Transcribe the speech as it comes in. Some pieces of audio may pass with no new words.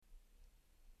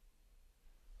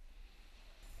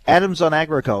Adams on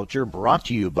Agriculture brought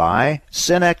to you by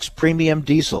Cenex Premium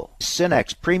Diesel.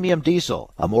 Cenex Premium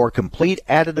Diesel, a more complete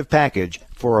additive package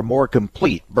for a more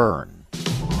complete burn.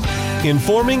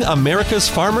 Informing America's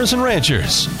farmers and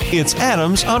ranchers, it's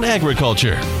Adams on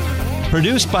Agriculture.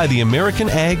 Produced by the American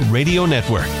Ag Radio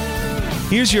Network.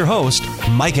 Here's your host,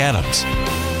 Mike Adams.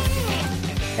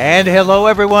 And hello,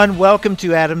 everyone. Welcome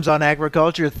to Adams on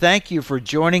Agriculture. Thank you for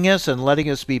joining us and letting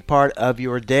us be part of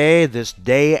your day, this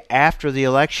day after the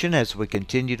election, as we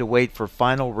continue to wait for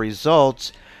final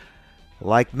results.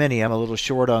 Like many, I'm a little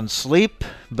short on sleep,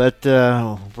 but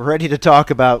we're ready to talk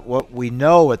about what we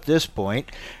know at this point.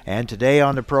 And today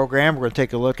on the program, we're going to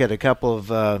take a look at a couple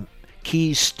of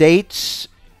key states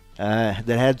that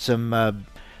had some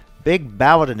big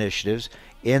ballot initiatives.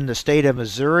 In the state of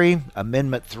Missouri,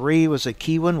 Amendment 3 was a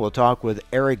key one. We'll talk with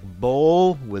Eric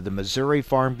Bohl with the Missouri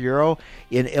Farm Bureau.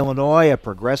 In Illinois, a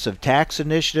progressive tax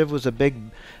initiative was a big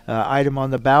item on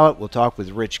the ballot. We'll talk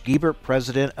with Rich Guebert,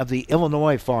 president of the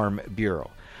Illinois Farm Bureau.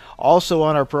 Also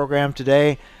on our program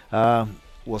today,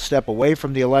 we'll step away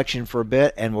from the election for a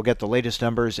bit, and we'll get the latest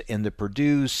numbers in the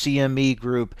Purdue CME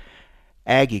Group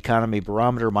Ag Economy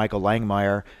Barometer. Michael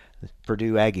Langemeier,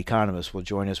 Purdue Ag economist, will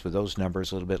join us with those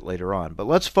numbers a little bit later on. But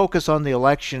let's focus on the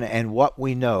election and what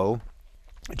we know.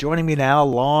 Joining me now,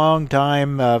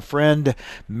 longtime friend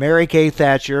Mary Kay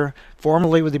Thatcher,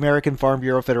 formerly with the American Farm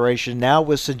Bureau Federation, now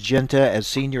with Syngenta as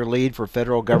senior lead for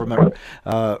federal government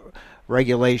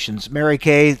regulations. Mary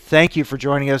Kay, thank you for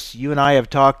joining us. You and I have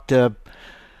talked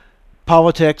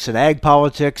politics and ag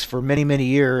politics for many, many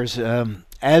years.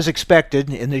 As expected,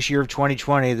 in this year of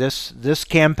 2020, this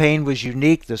campaign was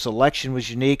unique, this election was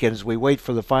unique, and as we wait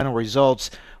for the final results,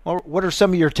 what are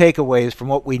some of your takeaways from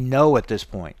what we know at this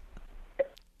point?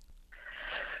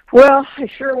 Well, it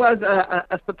sure was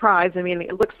a surprise. I mean,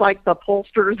 it looks like the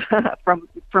pollsters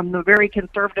from the very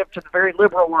conservative to the very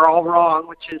liberal were all wrong,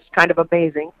 which is kind of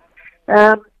amazing.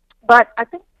 But I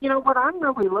think, what I'm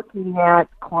really looking at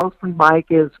closely,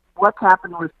 Mike, is what's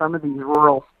happened with some of these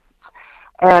rural.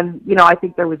 And, I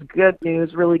think there was good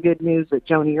news, really good news that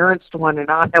Joni Ernst won in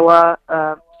Iowa.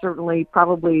 Certainly,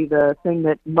 probably the thing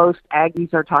that most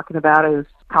Aggies are talking about is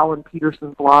Colin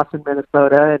Peterson's loss in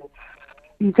Minnesota. And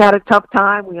he's had a tough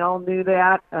time. We all knew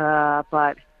that.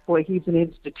 But, boy, he's an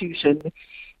institution.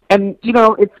 And,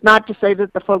 it's not to say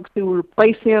that the folks who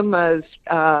replace him as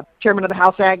chairman of the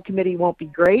House Ag Committee won't be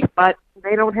great, but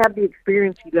they don't have the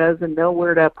experience he does and know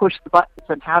where to push the buttons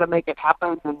and how to make it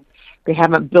happen. And they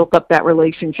haven't built up that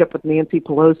relationship with Nancy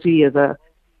Pelosi as a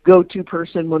go-to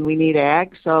person when we need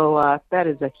ag. So that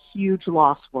is a huge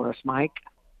loss for us, Mike.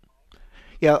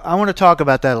 Yeah, I want to talk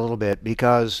about that a little bit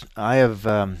because I have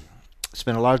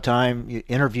spent a lot of time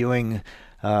interviewing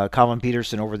Colin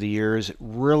Peterson over the years.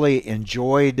 Really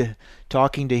enjoyed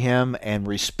talking to him and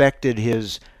respected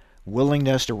his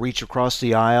willingness to reach across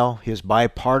the aisle, his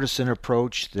bipartisan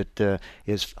approach that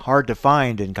is hard to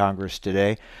find in Congress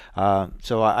today.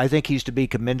 So I think he's to be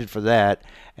commended for that.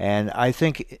 And I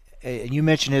think you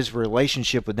mentioned his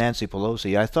relationship with Nancy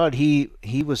Pelosi. I thought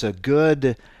he was a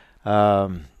good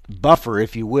buffer,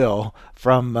 if you will,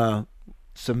 from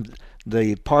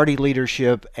the party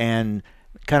leadership and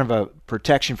kind of a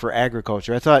protection for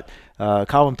agriculture. I thought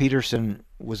Colin Peterson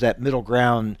was that middle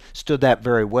ground, stood that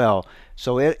very well.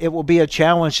 So it will be a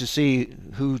challenge to see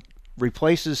who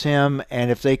replaces him and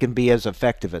if they can be as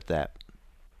effective at that.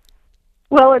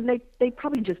 Well, and they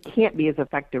probably just can't be as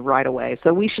effective right away.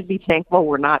 So we should be thankful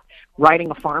we're not writing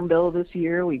a farm bill this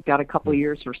year. We've got a couple of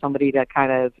years for somebody to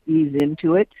kind of ease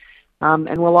into it.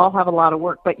 And we'll all have a lot of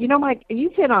work. But, Mike,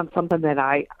 you hit on something that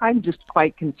I'm just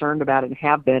quite concerned about and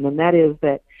have been, and that is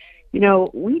that,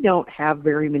 we don't have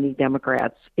very many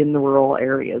Democrats in the rural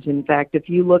areas. In fact, if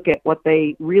you look at what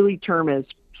they really term as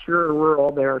pure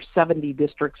rural, there are 70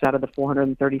 districts out of the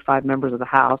 435 members of the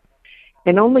House,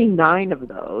 and only 9 of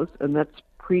those, and that's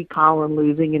pre-Colin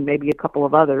losing and maybe a couple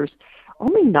of others,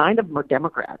 only 9 of them are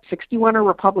Democrats. 61 are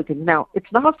Republicans. Now,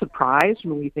 it's not a surprise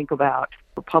when we think about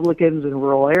Republicans in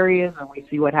rural areas and we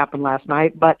see what happened last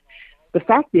night, but the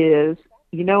fact is,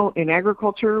 in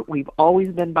agriculture, we've always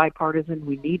been bipartisan.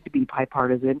 We need to be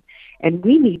bipartisan. And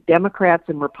we need Democrats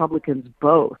and Republicans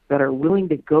both that are willing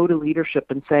to go to leadership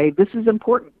and say, this is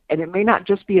important. And it may not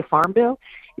just be a farm bill.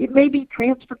 It may be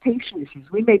transportation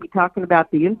issues. We may be talking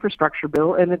about the infrastructure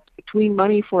bill, and it's between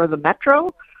money for the metro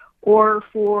or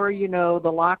for,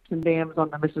 the locks and dams on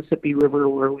the Mississippi River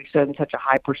where we send such a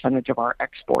high percentage of our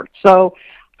exports. So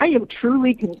I am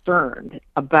truly concerned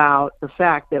about the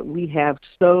fact that we have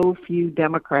so few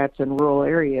Democrats in rural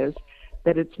areas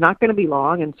that it's not going to be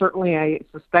long, and certainly I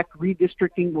suspect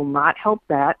redistricting will not help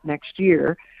that next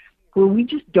year. where we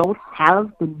just don't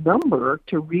have the number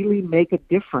to really make a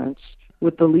difference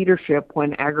with the leadership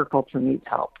when agriculture needs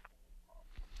help.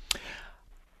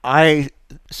 I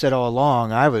said all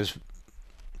along I was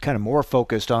kind of more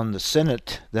focused on the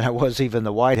Senate than I was even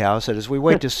the White House. And as we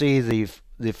wait to see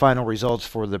the final results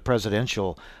for the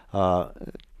presidential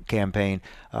campaign,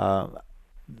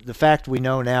 the fact we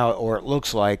know now, or it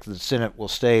looks like the Senate will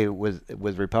stay with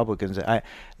Republicans.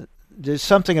 There's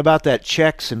something about that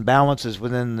checks and balances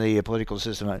within the political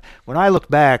system. When I look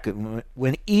back,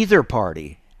 when either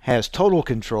party has total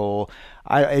control,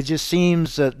 it just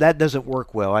seems that doesn't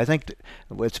work well. I think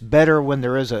it's better when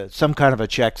there is some kind of a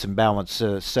checks and balance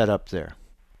set up there.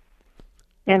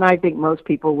 And I think most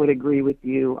people would agree with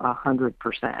you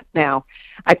 100%. Now,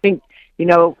 I think,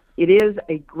 it is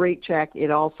a great check.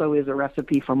 It also is a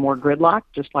recipe for more gridlock,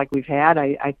 just like we've had.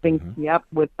 I think,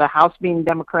 with the House being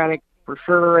Democratic for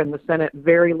sure and the Senate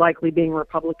very likely being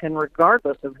Republican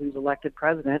regardless of who's elected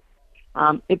president,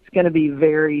 it's going to be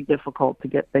very difficult to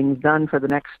get things done for the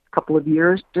next couple of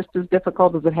years, just as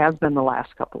difficult as it has been the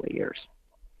last couple of years.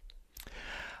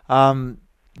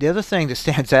 The other thing that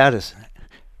stands out is,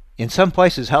 in some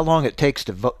places, how long it takes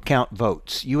to count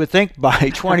votes. You would think by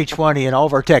 2020 and all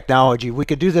of our technology, we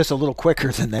could do this a little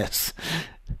quicker than this.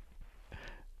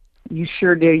 You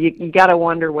sure do. You got to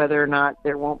wonder whether or not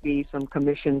there won't be some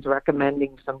commissions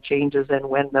recommending some changes in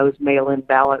when those mail-in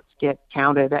ballots get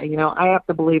counted. I have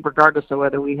to believe, regardless of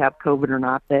whether we have COVID or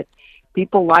not, that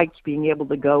people liked being able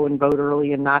to go and vote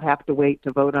early and not have to wait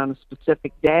to vote on a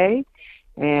specific day.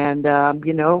 And,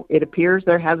 it appears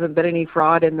there hasn't been any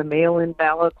fraud in the mail-in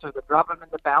ballots or the drop them in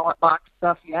the ballot box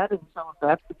stuff yet. And so if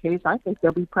that's the case, I think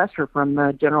there'll be pressure from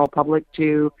the general public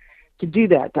to do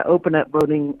that, to open up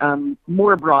voting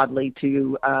more broadly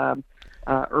to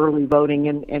early voting.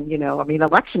 And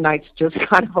election night's just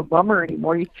kind of a bummer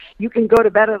anymore. You can go to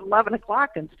bed at 11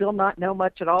 o'clock and still not know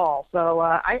much at all. So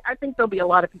I think there'll be a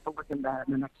lot of people looking at that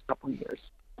in the next couple of years.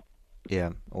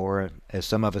 Yeah, or as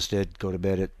some of us did, go to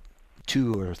bed at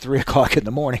 2 or 3 o'clock in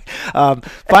the morning.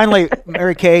 Finally,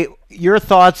 Mary Kay, your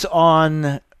thoughts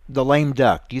on the lame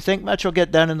duck. Do you think much will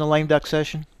get done in the lame duck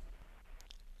session?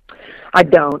 I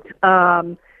don't.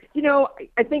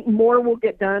 I think more will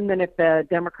get done than if the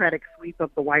Democratic sweep of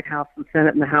the White House, the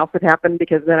Senate, and the House had happened,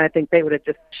 because then I think they would have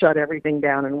just shut everything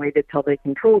down and waited till they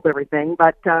controlled everything.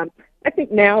 But I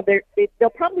think now they'll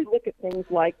probably look at things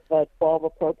like the 12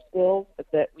 approach bills,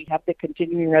 that we have the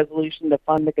continuing resolution to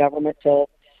fund the government till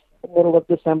the middle of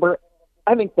December.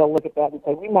 I think they'll look at that and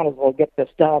say, we might as well get this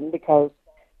done, because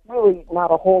really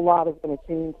not a whole lot is going to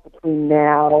change between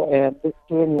now and this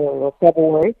January or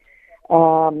February. There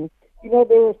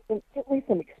are certainly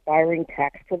some expiring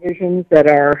tax provisions that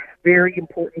are very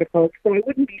important to folks, so I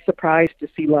wouldn't be surprised to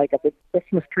see like a big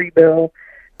Christmas tree bill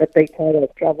that they try to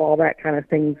shove all that kind of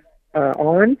things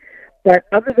on. But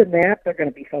other than that, they're going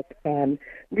to be focused on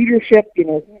leadership.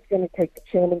 Who's going to take the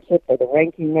chairmanship or the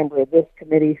ranking member of this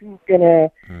committee? Who's going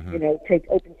to, take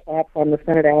open spots on the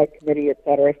Senate Ag Committee, et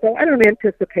cetera. So I don't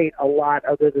anticipate a lot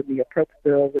other than the approach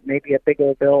bills and maybe a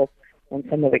bigger bill on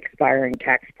some of the expiring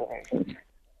tax provisions.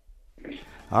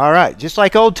 All right. Just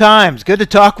like old times. Good to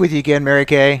talk with you again, Mary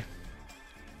Kay.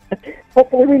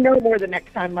 Hopefully we know more the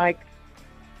next time, Mike.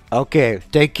 Okay,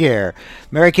 take care.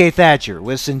 Mary Kay Thatcher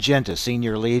with Syngenta,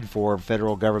 Senior Lead for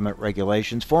Federal Government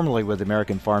Regulations, formerly with the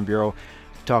American Farm Bureau.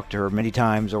 Talked to her many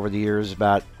times over the years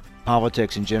about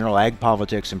politics in general, ag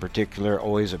politics in particular.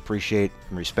 Always appreciate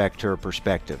and respect her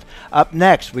perspective. Up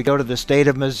next, we go to the state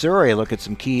of Missouri, look at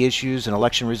some key issues and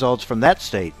election results from that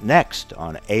state, next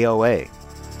on AOA.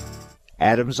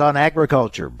 Adams on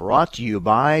Agriculture, brought to you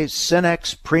by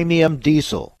Cenex Premium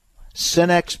Diesel.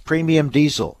 Cenex Premium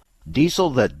Diesel. Diesel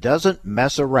that doesn't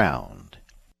mess around.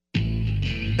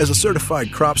 As a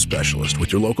certified crop specialist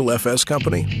with your local FS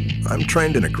company, I'm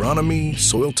trained in agronomy,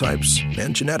 soil types,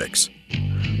 and genetics.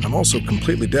 I'm also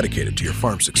completely dedicated to your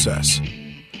farm success.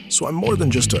 So I'm more than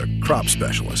just a crop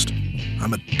specialist.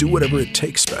 I'm a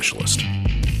do-whatever-it-takes specialist.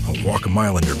 A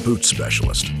walk-a-mile-in-your-boots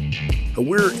specialist. A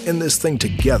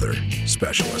we're-in-this-thing-together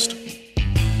specialist.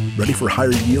 Ready for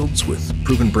higher yields with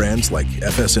proven brands like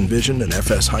FS Envision and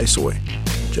FS High Soy?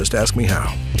 Just ask me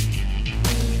how.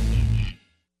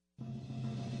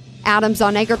 Adams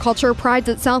on Agriculture prides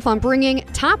itself on bringing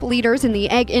top leaders in the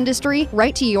ag industry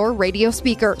right to your radio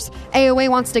speakers. AOA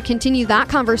wants to continue that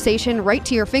conversation right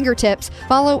to your fingertips.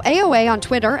 Follow AOA on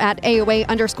Twitter at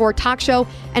AOA_talkshow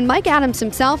and Mike Adams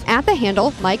himself at the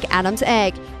handle Mike Adams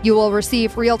Ag. You will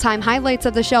receive real-time highlights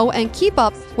of the show and keep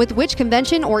up with which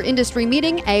convention or industry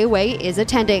meeting AOA is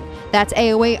attending. That's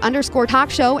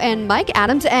AOA_talkshow and Mike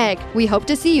Adams Ag. We hope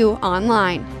to see you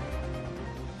online.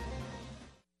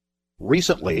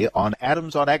 Recently on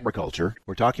Adams on Agriculture,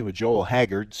 we're talking with Joel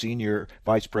Haggard, Senior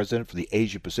Vice President for the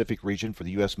Asia Pacific region for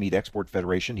the U.S. Meat Export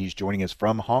Federation. He's joining us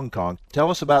from Hong Kong. Tell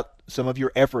us about some of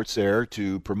your efforts there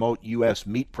to promote U.S.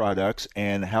 meat products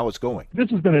and how it's going. This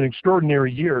has been an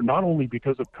extraordinary year, not only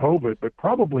because of COVID, but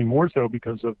probably more so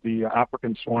because of the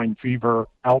African swine fever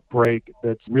outbreak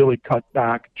that's really cut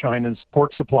back China's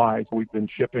pork supplies. We've been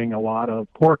shipping a lot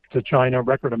of pork to China,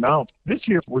 record amount. This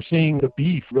year, we're seeing the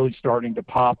beef really starting to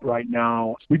pop right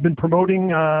now. We've been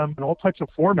promoting in all types of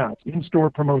formats, in-store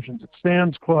promotions at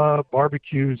Sam's Club,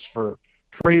 barbecues for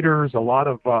traders, a lot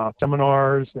of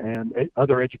seminars and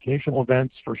other educational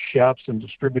events for chefs and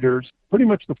distributors, pretty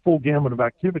much the full gamut of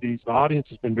activities. The audience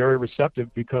has been very receptive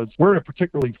because we're in a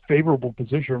particularly favorable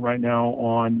position right now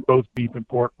on both beef and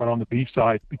pork, but on the beef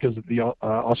side because of the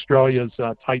Australia's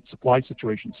tight supply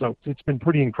situation. So it's been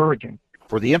pretty encouraging.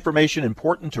 For the information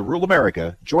important to rural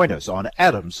America, join us on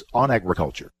Adams on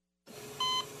Agriculture.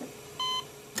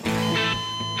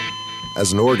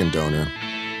 As an organ donor,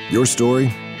 your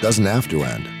story doesn't have to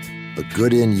end. The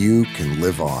good in you can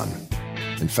live on.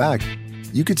 In fact,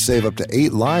 you could save up to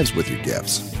 8 lives with your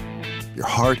gifts. Your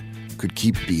heart could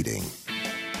keep beating.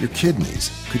 Your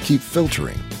kidneys could keep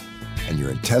filtering. And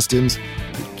your intestines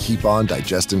could keep on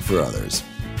digesting for others.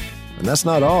 And that's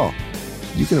not all.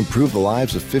 You can improve the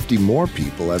lives of 50 more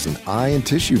people as an eye and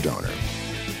tissue donor,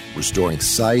 restoring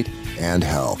sight and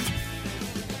health.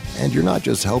 And you're not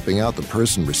just helping out the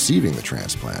person receiving the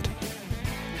transplant.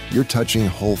 You're touching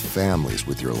whole families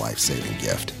with your life-saving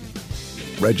gift.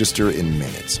 Register in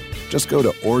minutes. Just go to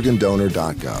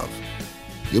organdonor.gov.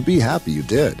 You'll be happy you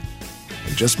did.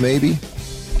 And just maybe,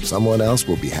 someone else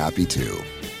will be happy too.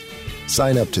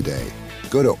 Sign up today.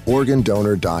 Go to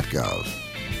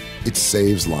organdonor.gov. It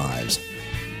saves lives.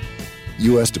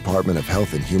 U.S. Department of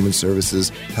Health and Human Services,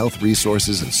 Health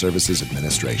Resources and Services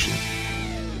Administration.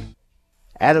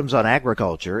 Adams on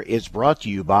Agriculture is brought to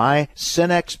you by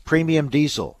Cenex Premium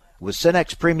Diesel. With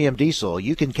Cenex Premium Diesel,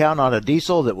 you can count on a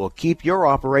diesel that will keep your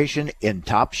operation in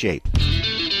top shape.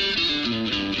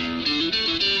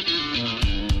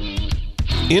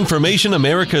 Information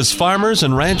America's farmers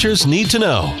and ranchers need to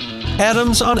know.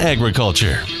 Adams on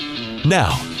Agriculture.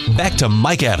 Now, back to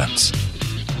Mike Adams.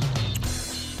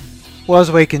 Well,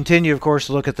 as we continue, of course,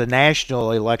 to look at the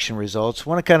national election results, I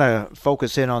want to kind of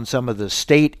focus in on some of the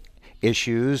state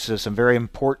issues, some very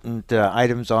important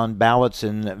items on ballots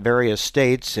in various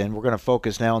states, and we're going to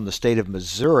focus now on the state of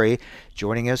Missouri.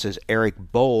 Joining us is Eric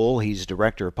Bohl. He's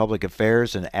Director of Public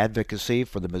Affairs and Advocacy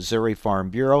for the Missouri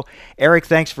Farm Bureau. Eric,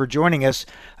 thanks for joining us.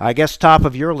 I guess top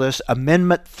of your list,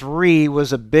 Amendment 3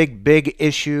 was a big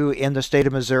issue in the state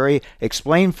of Missouri.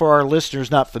 Explain for our listeners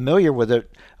not familiar with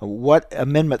it what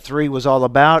Amendment 3 was all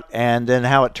about and then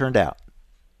how it turned out.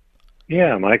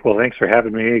 Yeah, Mike, well, thanks for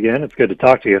having me again. It's good to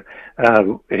talk to you.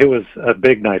 It was a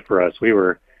big night for us. We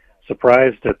were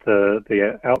surprised at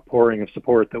the outpouring of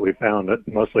support that we found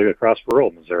mostly across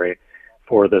rural Missouri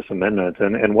for this amendment.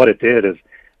 And what it did is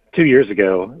 2 years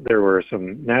ago, there were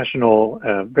some national,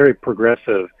 very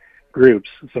progressive groups,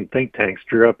 some think tanks,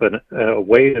 drew up a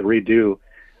way to redo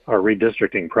our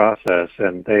redistricting process.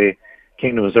 And they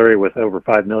came to Missouri with over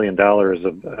 $5 million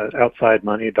of outside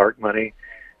money, dark money,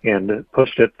 and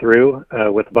pushed it through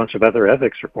with a bunch of other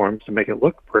ethics reforms to make it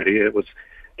look pretty. It was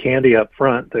candy up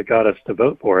front that got us to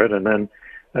vote for it, and then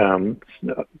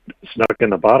snuck in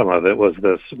the bottom of it was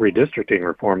this redistricting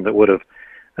reform that would have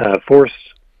forced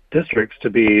districts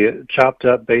to be chopped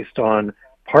up based on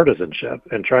partisanship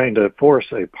and trying to force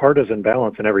a partisan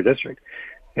balance in every district.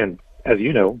 And as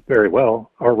you know very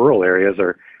well, our rural areas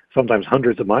are sometimes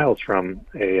hundreds of miles from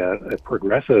a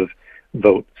progressive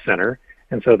vote center.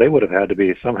 And so they would have had to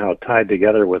be somehow tied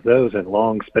together with those in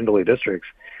long, spindly districts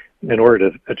in order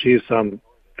to achieve some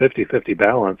 50-50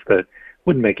 balance that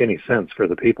wouldn't make any sense for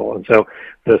the people. And so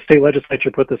the state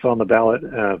legislature put this on the ballot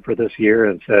for this year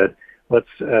and said, let's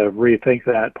rethink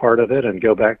that part of it and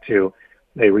go back to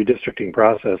a redistricting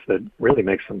process that really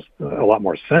makes a lot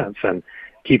more sense and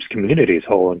keeps communities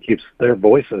whole and keeps their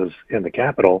voices in the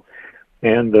Capitol.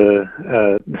 And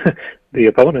the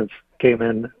opponents came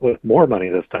in with more money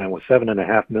this time, with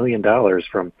 $7.5 million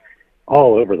from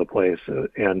all over the place,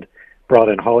 and brought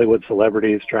in Hollywood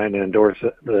celebrities trying to endorse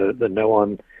the no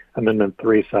on Amendment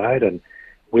 3 side. And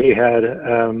we had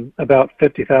about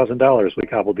 $50,000 we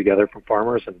cobbled together from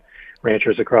farmers and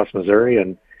ranchers across Missouri.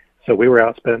 And so we were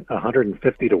outspent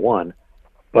 150 to 1.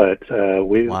 But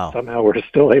we somehow were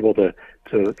still able to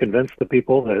convince the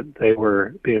people that they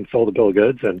were being sold a bill of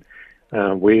goods. And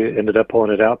we ended up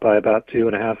pulling it out by about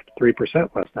 2.5% to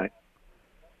 3% last night.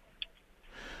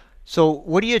 So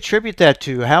what do you attribute that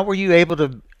to? How were you able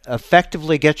to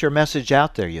effectively get your message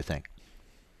out there, you think?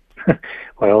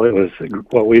 Well, it was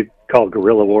what we call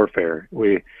guerrilla warfare.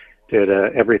 We did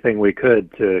everything we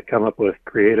could to come up with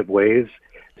creative ways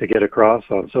to get across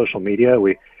on social media.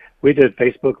 We did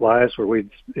Facebook Lives where we'd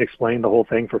explain the whole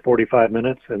thing for 45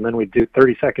 minutes, and then we'd do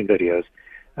 30-second videos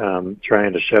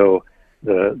trying to show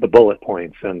the bullet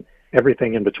points and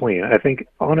everything in between. I think,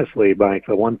 honestly, Mike,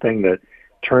 the one thing that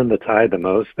turned the tide the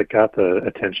most, that got the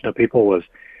attention of people, was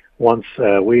once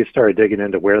we started digging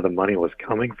into where the money was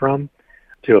coming from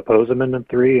to oppose Amendment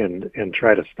 3 and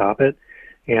try to stop it.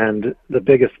 And the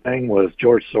biggest thing was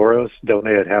George Soros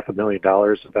donated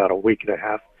 $500,000 about a week and a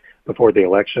half before the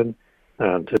election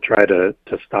to try to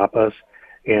stop us.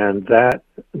 And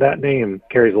that name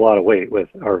carries a lot of weight with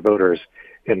our voters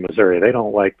in Missouri. They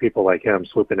don't like people like him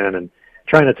swooping in and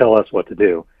trying to tell us what to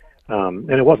do. And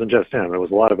it wasn't just him. It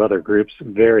was a lot of other groups,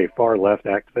 very far left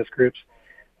activist groups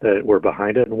that were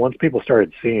behind it. And once people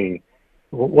started seeing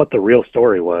what the real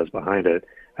story was behind it,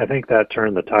 I think that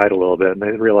turned the tide a little bit, and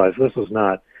they realized this was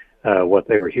not what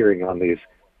they were hearing on these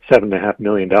 $7.5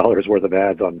 million worth of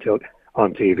ads on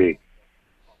TV.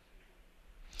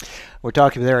 We're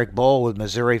talking with Eric Bohl with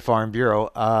Missouri Farm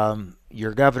Bureau.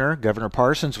 Your Governor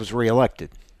Parsons, was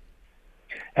reelected.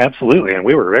 Absolutely, and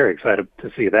we were very excited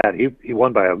to see that. He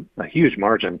won by a huge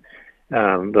margin.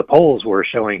 The polls were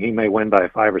showing he may win by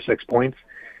 5 or 6 points.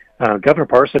 Governor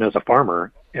Parson is a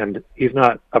farmer, and he's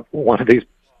not one of these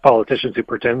politicians who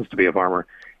pretends to be a farmer.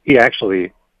 He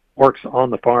actually works on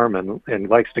the farm and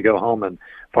likes to go home and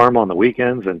farm on the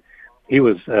weekends. And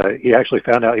he actually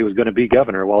found out he was going to be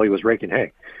governor while he was raking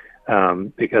hay,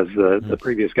 because the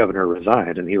previous governor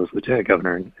resigned, and he was lieutenant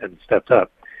governor and stepped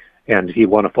up. And he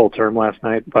won a full term last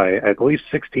night by, I believe,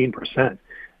 16%.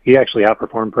 He actually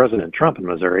outperformed President Trump in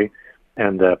Missouri,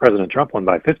 and President Trump won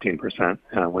by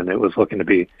 15% when it was looking to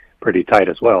be pretty tight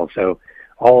as well. So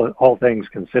all things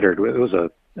considered, it was a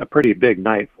pretty big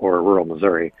night for rural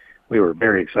Missouri. We were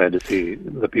very excited to see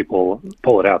the people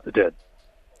pull it out that did.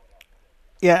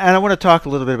 Yeah, and I want to talk a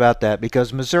little bit about that,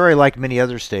 because Missouri, like many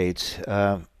other states,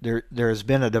 there has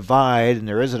been a divide, and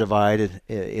there is a divide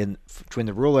in between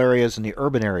the rural areas and the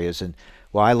urban areas. And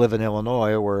well, I live in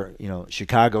Illinois, where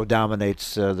Chicago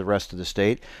dominates the rest of the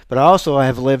state. But I also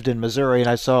have lived in Missouri, and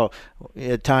I saw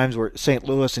at times where St.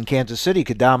 Louis and Kansas City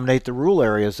could dominate the rural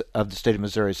areas of the state of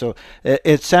Missouri. So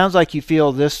it sounds like you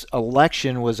feel this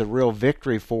election was a real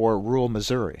victory for rural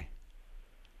Missouri.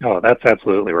 Oh, that's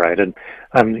absolutely right. And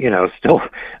I'm, still,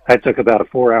 I took about a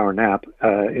 4-hour nap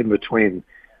in between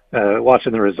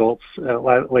watching the results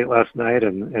late last night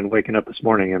and waking up this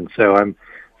morning. And so I'm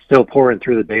still pouring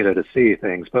through the data to see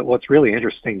things. But what's really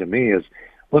interesting to me is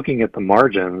looking at the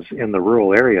margins in the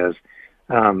rural areas.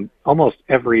 Almost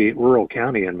every rural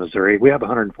county in Missouri, we have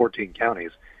 114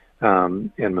 counties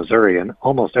in Missouri, and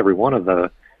almost every one of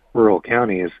the rural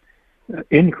counties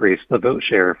increased the vote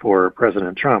share for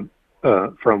President Trump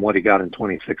from what he got in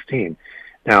 2016.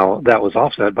 Now, that was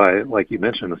offset by, like you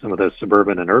mentioned, some of those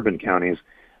suburban and urban counties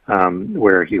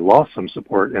where he lost some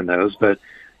support in those. But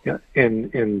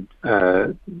in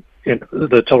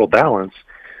the total balance,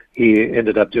 he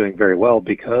ended up doing very well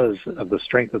because of the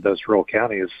strength of those rural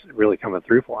counties really coming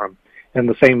through for him. And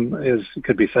the same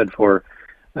could be said for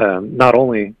not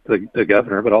only the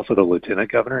governor, but also the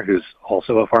lieutenant governor, who's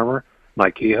also a farmer,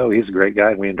 Mike Kehoe. He's a great guy,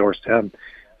 and we endorsed him.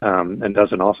 And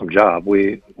does an awesome job.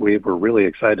 We were really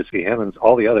excited to see him, and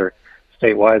all the other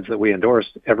statewides that we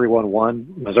endorsed, everyone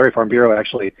won. Missouri Farm Bureau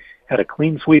actually had a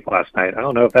clean sweep last night. I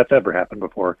don't know if that's ever happened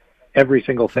before. Every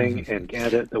single thing and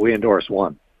candidate that we endorsed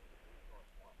won.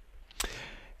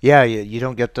 Yeah, you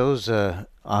don't get those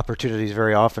opportunities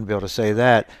very often to be able to say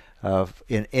that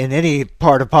in any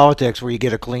part of politics where you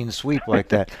get a clean sweep like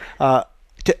that.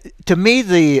 To me,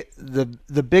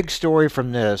 the big story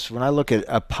from this, when I look at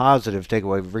a positive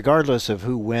takeaway, regardless of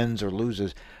who wins or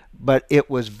loses, but it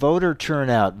was voter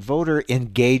turnout, voter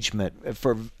engagement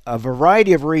for a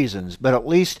variety of reasons. But at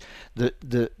least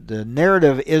the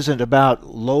narrative isn't about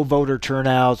low voter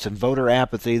turnouts and voter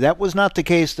apathy. That was not the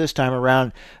case this time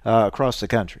around across the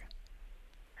country.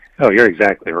 Oh, you're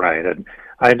exactly right. And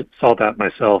I saw that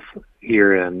myself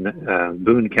here in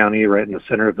Boone County, right in the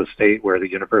center of the state where the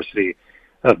University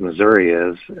of Missouri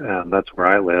is. That's where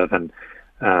I live. And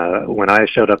when I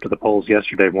showed up to the polls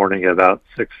yesterday morning at about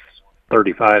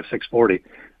 6:35, 6:40,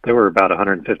 there were about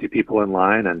 150 people in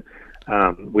line. And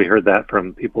we heard that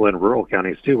from people in rural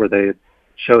counties too, where they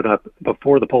showed up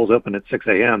before the polls opened at 6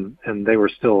 a.m. and they were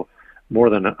still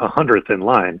more than 100th in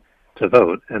line to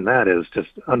vote. And that is just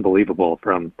unbelievable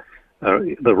from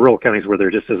the rural counties where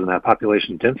there just isn't that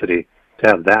population density to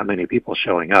have that many people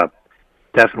showing up.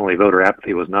 Definitely voter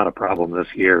apathy was not a problem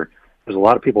this year. There's a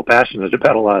lot of people passionate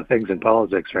about a lot of things in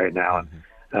politics right now,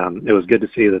 it was good to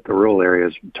see that the rural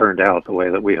areas turned out the way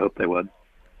that we hoped they would.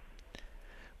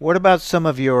 What about some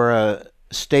of your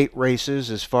state races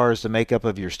as far as the makeup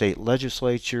of your state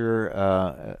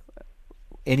legislature?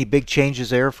 Any big changes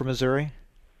there for Missouri?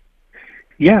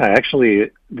 Yeah,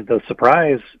 actually, the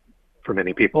surprise for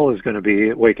many people is going to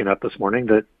be waking up this morning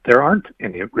that there aren't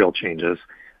any real changes.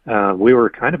 We were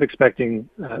kind of expecting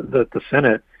that the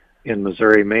Senate in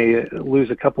Missouri may lose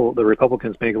the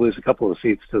Republicans may lose a couple of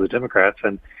seats to the Democrats,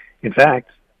 and in fact,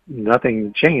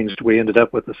 nothing changed. We ended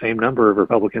up with the same number of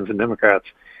Republicans and Democrats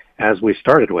as we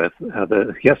started with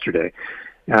yesterday.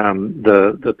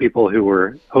 The people who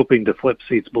were hoping to flip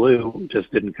seats blue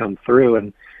just didn't come through,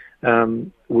 and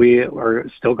we are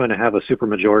still going to have a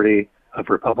supermajority of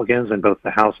Republicans in both the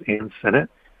House and Senate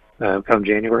come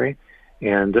January.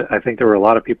 And I think there were a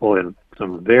lot of people in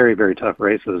some very, very tough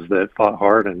races that fought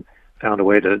hard and found a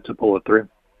way to pull it through.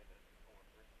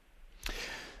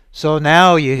 So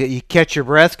now you catch your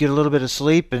breath, get a little bit of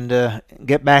sleep, and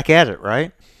get back at it,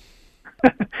 right?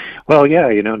 Well, yeah,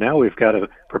 now we've got to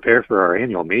prepare for our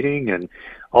annual meeting and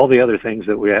all the other things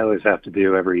that we always have to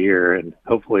do every year, and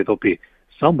hopefully they'll be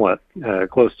somewhat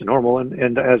close to normal.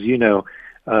 And as you know,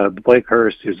 Blake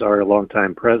Hurst, who's our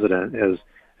longtime president, has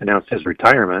announced his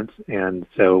retirement, and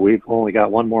so we've only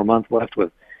got one more month left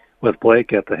with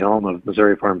Blake at the helm of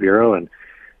Missouri Farm Bureau, and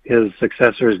his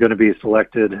successor is going to be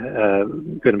selected,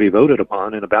 going to be voted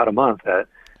upon in about a month at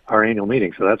our annual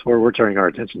meeting. So that's where we're turning our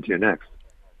attention to next.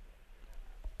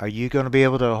 Are you going to be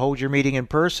able to hold your meeting in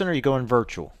person, or are you going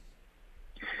virtual?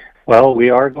 Well,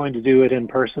 we are going to do it in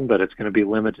person, but it's going to be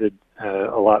limited,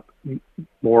 a lot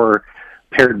more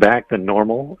pared back than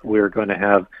normal. We're going to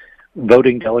have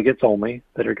voting delegates only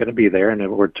that are going to be there,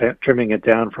 and we're trimming it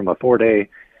down from a 4-day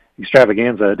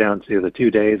extravaganza down to the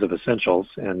 2 days of essentials,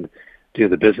 and do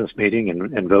the business meeting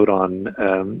and vote on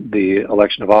the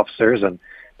election of officers and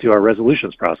do our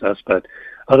resolutions process. But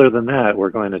other than that, we're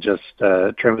going to just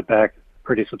trim it back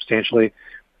pretty substantially.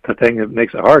 The thing that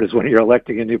makes it hard is when you're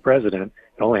electing a new president,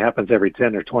 it only happens every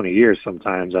 10 or 20 years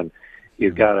sometimes, and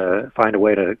you've got to find a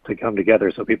way to come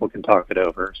together so people can talk it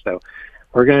over. So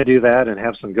we're going to do that and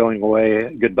have some going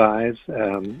away goodbyes,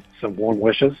 some warm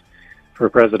wishes for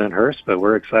President Hurst, but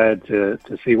we're excited to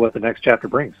see what the next chapter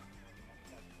brings.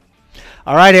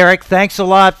 All right, Eric, thanks a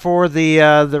lot for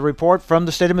the report from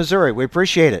the state of Missouri. We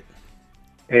appreciate it.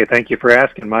 Hey, thank you for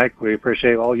asking, Mike. We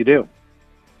appreciate all you do.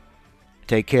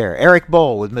 Take care. Eric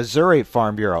Bohl with Missouri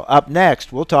Farm Bureau. Up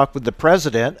next, we'll talk with the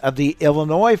president of the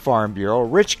Illinois Farm Bureau,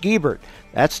 Rich Guebert.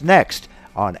 That's next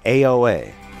on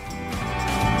AOA.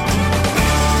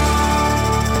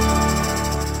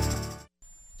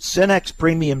 Cenex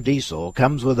Premium Diesel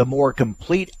comes with a more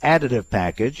complete additive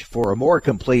package for a more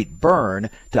complete burn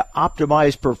to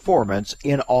optimize performance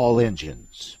in all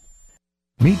engines.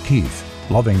 Meet Keith,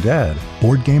 loving dad,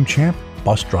 board game champ,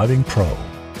 bus driving pro.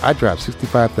 I drive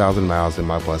 65,000 miles in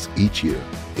my bus each year.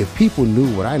 If people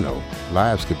knew what I know,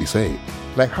 lives could be saved.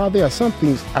 Like how there are some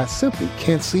things I simply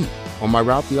can't see. On my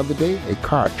route the other day, a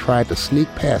car tried to sneak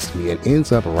past me and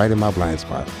ends up right in my blind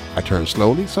spot. I turned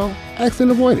slowly, so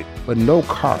accident avoided. But no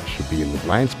car should be in the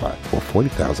blind spot for a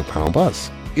 40,000-pound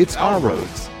bus. It's our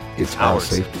roads. It's our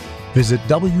safety. Visit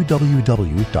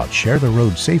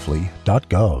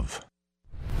www.sharetheroadsafely.gov.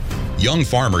 Young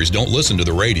farmers don't listen to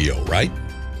the radio, right?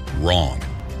 Wrong.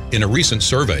 In a recent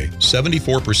survey,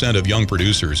 74% of young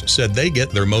producers said they get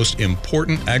their most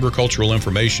important agricultural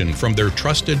information from their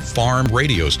trusted farm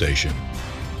radio station.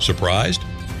 Surprised?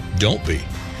 Don't be.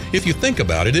 If you think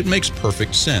about it, it makes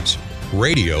perfect sense.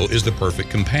 Radio is the perfect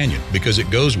companion because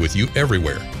it goes with you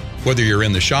everywhere. Whether you're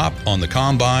in the shop, on the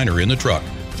combine, or in the truck,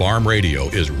 farm radio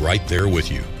is right there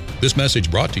with you. This message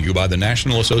brought to you by the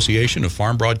National Association of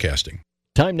Farm Broadcasting.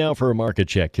 Time now for a market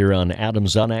check here on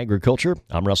Adams on Agriculture.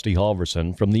 I'm Rusty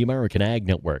Halverson from the American Ag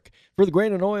Network. For the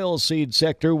grain and oilseed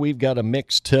sector, we've got a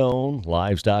mixed tone.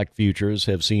 Livestock futures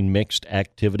have seen mixed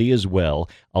activity as well.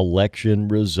 Election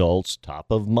results top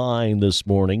of mind this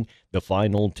morning. The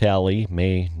final tally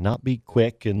may not be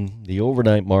quick, and the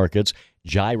overnight markets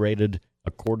gyrated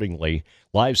accordingly.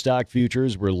 Livestock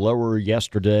futures were lower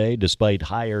yesterday despite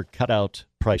higher cutout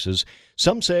prices.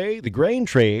 Some say the grain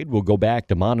trade will go back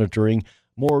to monitoring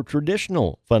more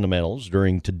traditional fundamentals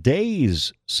during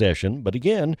today's session. But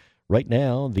again, right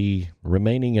now, the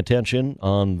remaining attention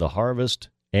on the harvest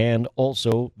and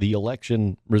also the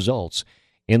election results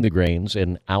in the grains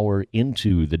an hour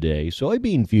into the day.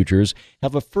 Soybean futures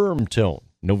have a firm tone.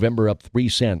 November up 3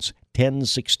 cents,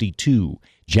 10.62.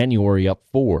 January up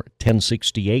 4,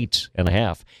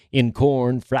 10.68.5. In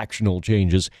corn, fractional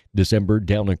changes. December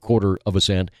down 1/4 of a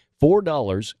cent,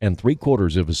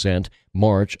 $4.75.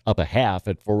 March up a half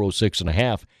at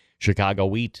 406.5. Chicago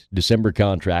wheat December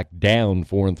contract down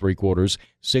 4 3/4,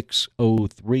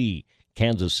 603.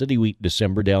 Kansas City wheat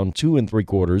December down 2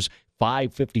 3/4,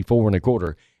 554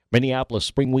 1/4. Minneapolis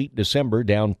spring wheat December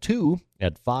down 2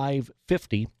 at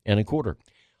 550 1/4.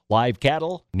 Live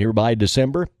cattle nearby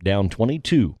December down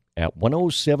 22 at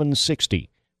 107.60.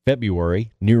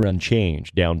 February near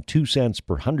unchanged, down 2 cents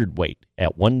per hundredweight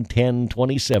at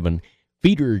 110.27.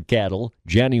 Feeder cattle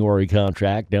January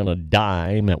contract down a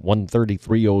dime at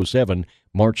 133.07.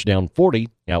 March down 40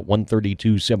 at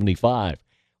 132.75.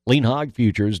 Lean hog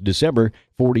futures December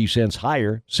 40 cents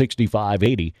higher,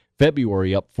 65.80.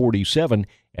 February up 47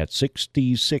 at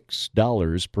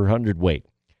 $66 per hundredweight.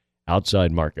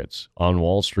 Outside markets on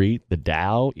Wall Street, the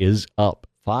Dow is up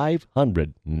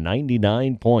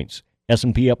 599 points.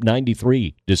 S&P up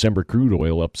 93. December crude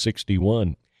oil up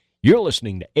 61. You're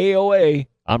listening to AOA.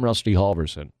 I'm Rusty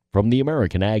Halverson from the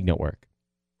American Ag Network.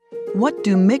 What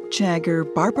do Mick Jagger,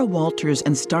 Barbara Walters,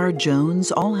 and Star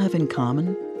Jones all have in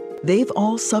common? They've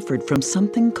all suffered from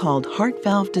something called heart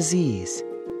valve disease.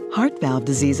 Heart valve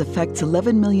disease affects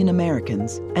 11 million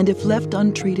Americans, and if left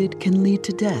untreated, can lead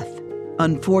to death.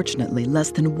 Unfortunately,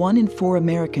 less than 1 in 4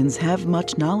 Americans have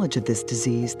much knowledge of this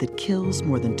disease that kills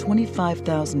more than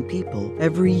 25,000 people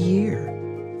every year.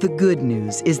 The good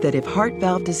news is that if heart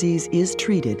valve disease is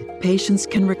treated, patients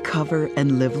can recover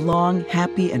and live long,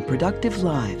 happy, and productive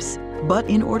lives. But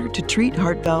in order to treat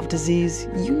heart valve disease,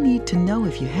 you need to know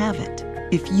if you have it.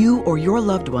 If you or your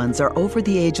loved ones are over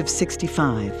the age of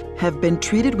 65, have been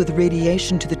treated with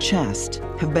radiation to the chest,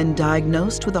 have been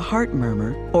diagnosed with a heart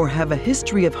murmur, or have a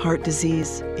history of heart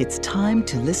disease, it's time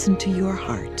to listen to your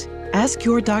heart. Ask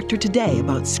your doctor today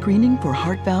about screening for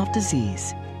heart valve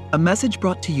disease. A message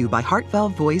brought to you by Heart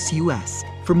Valve Voice US.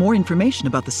 For more information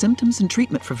about the symptoms and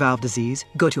treatment for valve disease,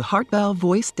 go to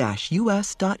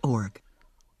heartvalvevoice-us.org.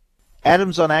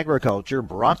 Adams on Agriculture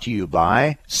brought to you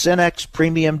by Cenex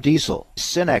Premium Diesel.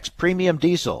 Cenex Premium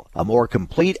Diesel, a more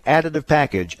complete additive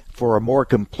package for a more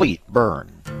complete burn.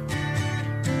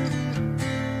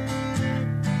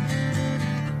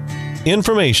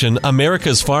 Information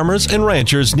America's farmers and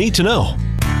ranchers need to know.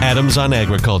 Adams on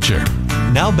Agriculture.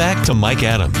 Now back to Mike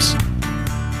Adams.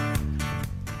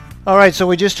 All right, so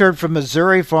we just heard from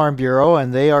Missouri Farm Bureau,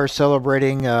 and they are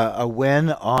celebrating a win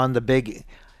on the big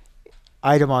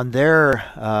item on their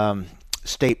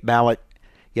state ballot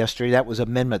yesterday. That was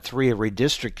Amendment 3, a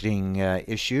redistricting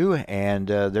issue, and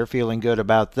they're feeling good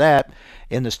about that.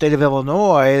 In the state of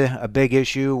Illinois, a big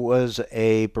issue was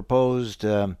a proposed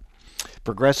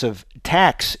progressive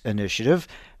tax initiative,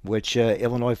 which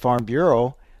Illinois Farm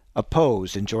Bureau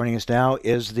opposed. And joining us now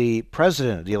is the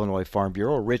president of the Illinois Farm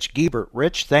Bureau, Rich Guebert.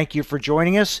 Rich, thank you for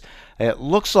joining us. It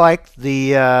looks like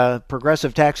the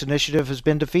progressive tax initiative has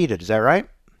been defeated. Is that right?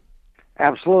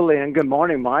 Absolutely, and good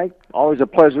morning, Mike. Always a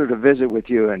pleasure to visit with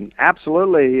you. And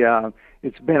absolutely,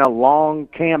 it's been a long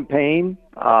campaign,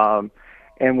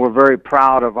 and we're very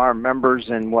proud of our members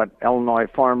and what Illinois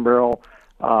Farm Bureau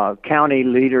county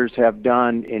leaders have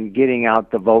done in getting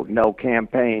out the Vote No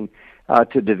campaign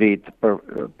to defeat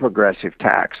the progressive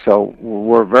tax. So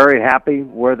we're very happy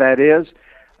where that is,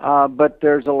 but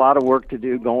there's a lot of work to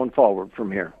do going forward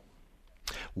from here.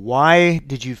 Why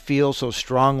did you feel so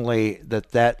strongly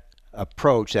that that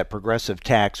approach, that progressive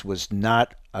tax, was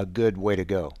not a good way to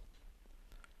go?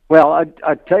 Well,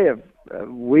 I tell you,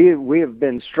 we have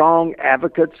been strong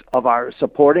advocates of our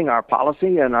supporting our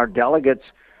policy, and our delegates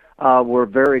were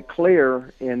very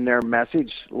clear in their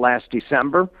message last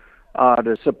December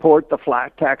to support the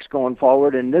flat tax going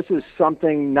forward. And this is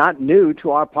something not new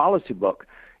to our policy book.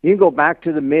 You can go back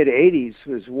to the mid-'80s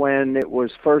is when it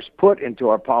was first put into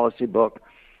our policy book.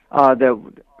 The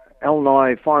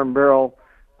Illinois Farm Bureau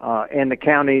and the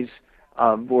counties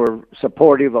were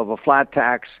supportive of a flat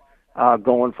tax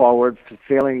going forward,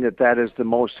 feeling that that is the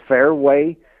most fair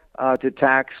way to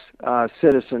tax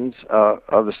citizens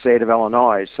of the state of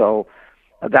Illinois. So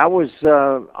that was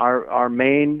our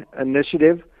main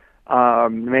initiative,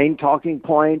 main talking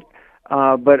point.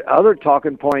 But other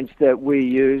talking points that we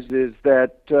used is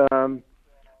that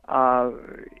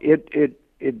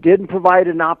it didn't provide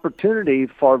an opportunity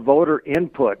for voter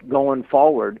input going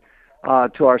forward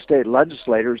to our state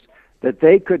legislators, that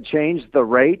they could change the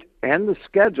rate and the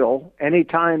schedule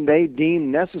anytime they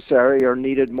deemed necessary or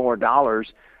needed more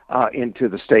dollars into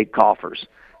the state coffers.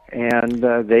 And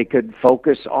they could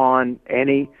focus on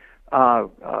any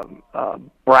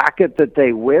bracket that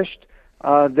they wished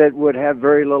that would have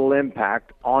very little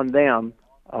impact on them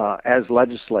as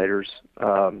legislators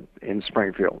in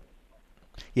Springfield.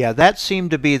 Yeah, that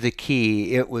seemed to be the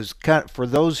key. It was kind of, for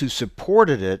those who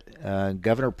supported it,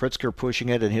 Governor Pritzker pushing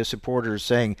it and his supporters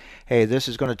saying, hey, this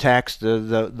is going to tax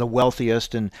the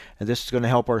wealthiest, and this is going to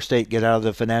help our state get out of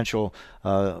the financial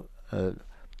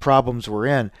problems we're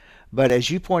in. But as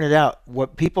you pointed out,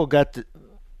 what people got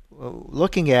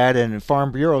looking at, and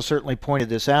Farm Bureau certainly pointed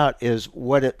this out, is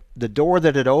the door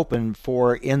that it opened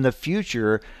for in the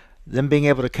future, them being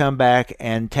able to come back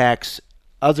and tax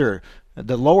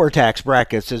the lower tax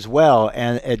brackets as well,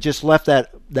 and it just left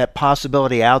that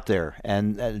possibility out there.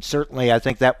 And certainly I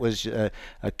think that was a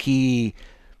key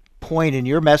point in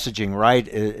your messaging, right,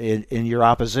 in your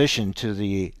opposition to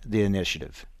the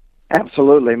initiative.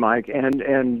 Absolutely, Mike.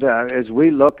 And as we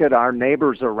look at our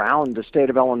neighbors around the state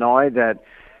of Illinois that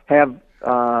have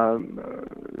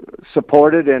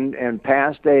supported and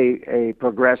passed a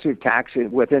progressive tax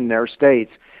within their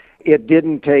states, it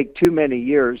didn't take too many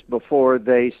years before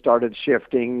they started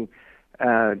shifting,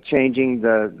 changing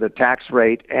the tax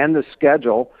rate and the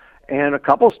schedule. And a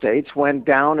couple states went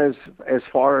down as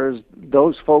far as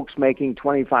those folks making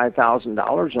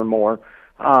 $25,000 or more,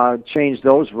 changed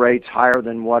those rates higher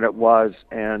than what it was.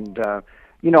 And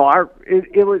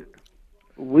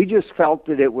we just felt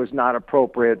that it was not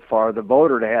appropriate for the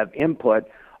voter to have input,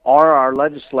 or our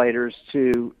legislators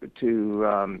to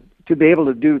be able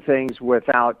to do things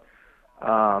without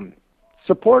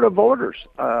support of voters.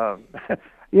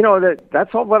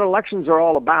 That's all what elections are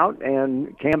all about,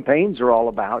 and campaigns are all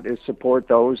about, is support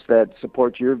those that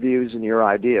support your views and your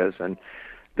ideas. And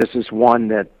this is one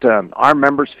that our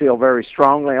members feel very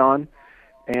strongly on.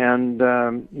 And,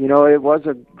 it was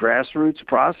a grassroots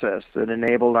process that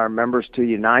enabled our members to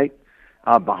unite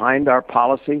behind our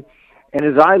policy. And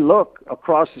as I look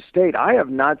across the state, I have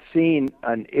not seen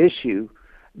an issue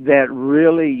that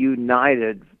really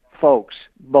united folks,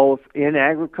 both in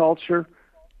agriculture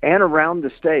and around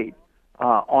the state,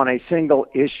 on a single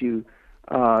issue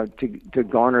to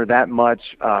garner that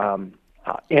much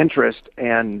interest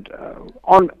and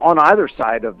on either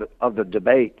side of the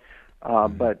debate.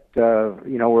 But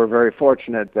we're very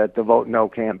fortunate that the Vote No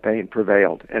campaign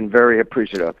prevailed, and very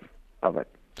appreciative of it.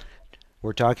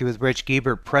 We're talking with Rich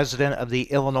Guebert, president of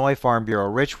the Illinois Farm Bureau.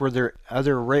 Rich, were there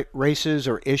other races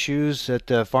or issues that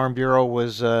the Farm Bureau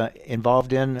was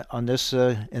involved in this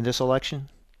election?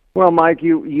 Well, Mike,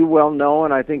 you well know,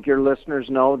 and I think your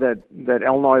listeners know, that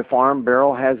Illinois Farm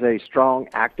Bureau has a strong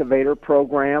activator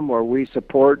program where we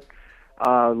support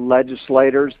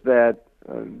legislators that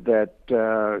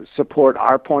support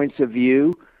our points of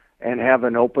view and have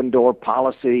an open door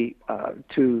policy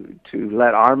to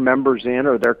let our members in,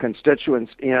 or their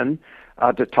constituents in,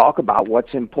 to talk about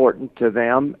what's important to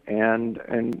them and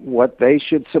what they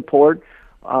should support,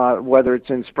 whether it's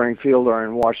in Springfield or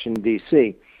in Washington,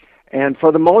 D.C. And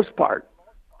for the most part,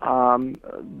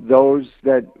 those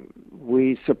that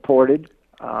we supported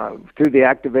through the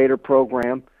activator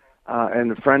program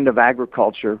and the Friend of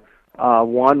Agriculture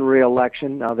won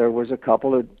re-election. Now, there was a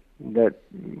couple that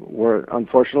were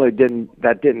unfortunately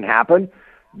didn't happen,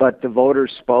 but the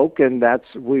voters spoke, and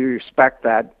we respect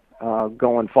that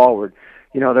going forward.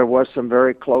 There was some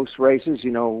very close races.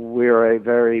 We're a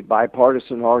very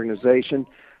bipartisan organization,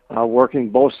 working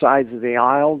both sides of the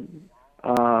aisle,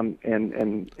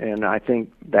 and I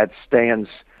think that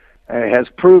has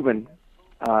proven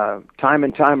time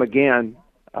and time again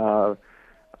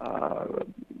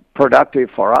productive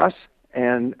for us,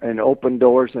 and open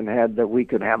doors, and that we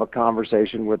could have a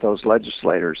conversation with those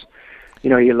legislators.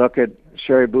 You look at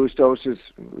Sherry Bustos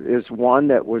is one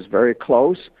that was very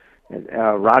close.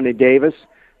 Rodney Davis,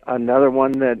 another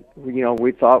one that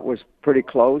we thought was pretty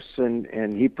close,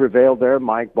 and he prevailed there.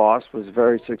 Mike Boss was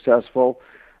very successful.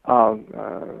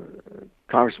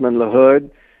 Congressman LaHood,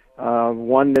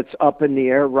 one that's up in the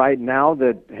air right now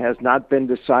that has not been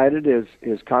decided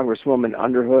is Congresswoman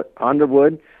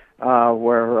Underwood,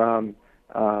 where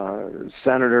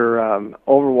Senator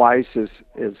Overweiss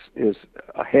is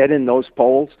ahead in those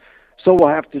polls. So we'll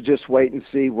have to just wait and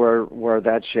see where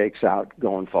that shakes out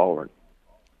going forward.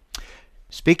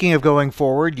 Speaking of going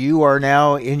forward, you are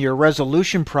now in your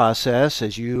resolution process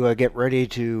as you get ready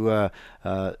to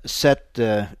set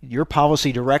your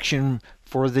policy direction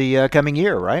for the coming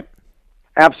year, right?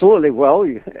 Absolutely. Well,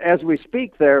 as we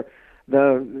speak, the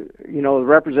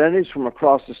representatives from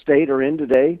across the state are in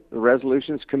today, the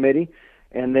Resolutions Committee,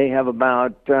 and they have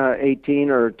about 18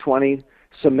 or 20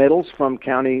 submittals from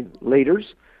county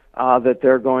leaders that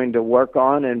they're going to work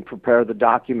on and prepare the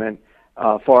document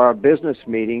for our business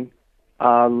meeting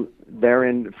there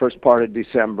in the first part of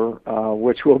December,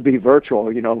 which will be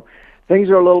virtual. Things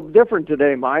are a little different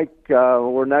today, Mike.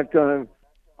 We're not going to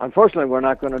unfortunately, we're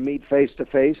not going to meet face to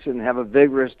face and have a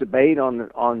vigorous debate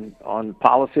on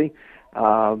policy,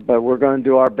 but we're going to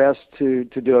do our best to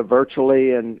do it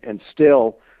virtually, and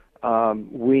still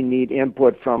we need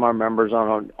input from our members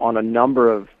on a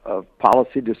number of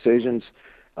policy decisions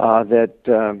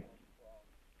that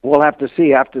we'll have to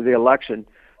see after the election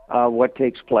what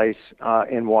takes place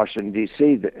in Washington,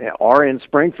 D.C., or in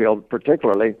Springfield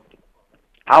particularly.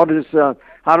 How does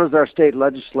our state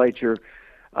legislature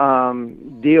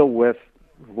deal with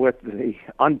the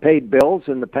unpaid bills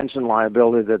and the pension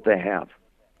liability that they have?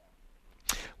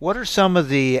 What are some of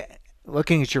the,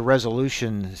 looking at your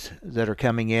resolutions that are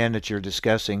coming in that you're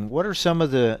discussing, what are some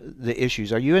of the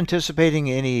issues? Are you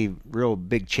anticipating any real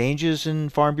big changes in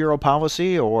Farm Bureau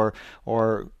policy, or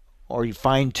are you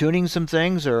fine-tuning some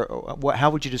things, or how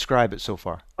would you describe it so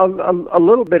far? A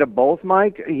little bit of both,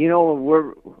 Mike. I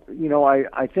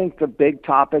think the big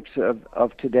topics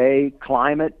of today: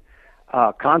 climate,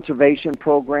 conservation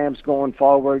programs going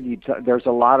forward. There's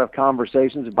a lot of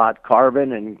conversations about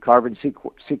carbon and carbon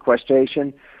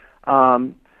sequestration,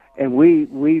 and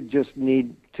we just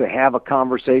need to have a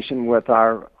conversation with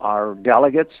our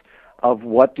delegates of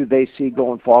what do they see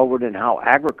going forward and how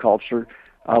agriculture.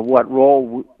 What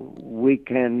role we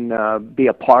can be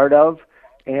a part of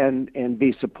and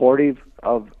be supportive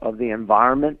of the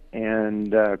environment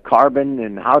and carbon,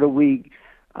 and how do we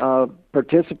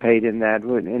participate in that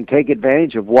and take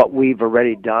advantage of what we've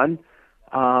already done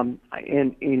on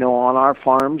our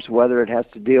farms, whether it has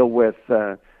to deal with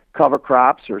cover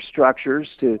crops or structures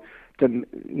to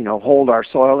hold our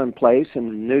soil in place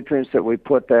and the nutrients that we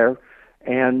put there,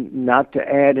 and not to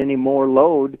add any more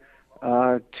load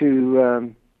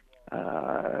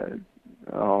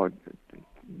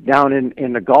down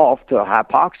in the Gulf to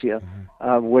hypoxia,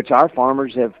 which our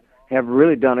farmers have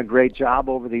really done a great job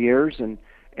over the years and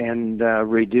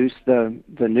reduce the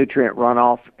nutrient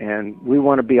runoff, and we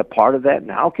want to be a part of that.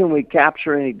 And how can we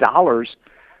capture any dollars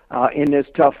in this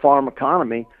tough farm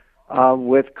economy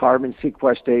with carbon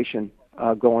sequestration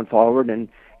going forward? And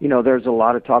there's a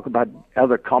lot of talk about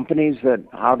other companies that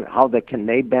how can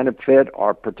they benefit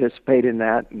or participate in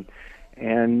that,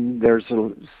 and there's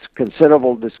a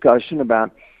considerable discussion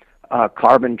about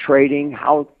carbon trading.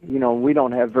 How we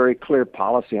don't have very clear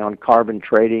policy on carbon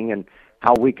trading and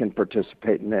how we can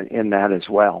participate in that as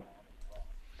well.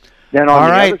 Then on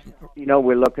the other,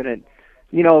 we're looking at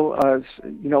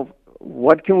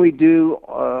what can we do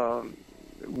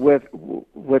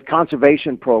with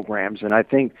conservation programs, and I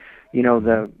think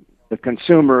the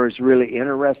consumer is really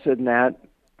interested in that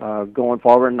going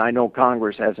forward, and I know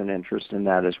Congress has an interest in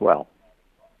that as well.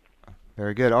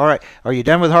 Very good. All right. Are you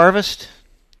done with harvest?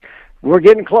 We're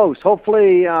getting close.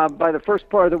 Hopefully, by the first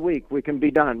part of the week, we can be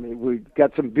done. We've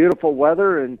got some beautiful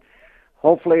weather, and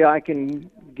hopefully I can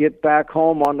get back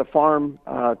home on the farm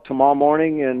tomorrow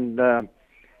morning and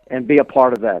be a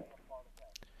part of that.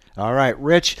 All right,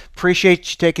 Rich,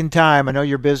 appreciate you taking time. I know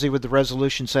you're busy with the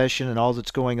resolution session and all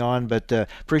that's going on, but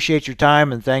appreciate your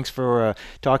time, and thanks for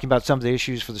talking about some of the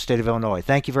issues for the state of Illinois.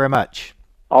 Thank you very much.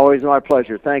 Always my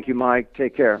pleasure. Thank you, Mike.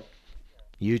 Take care.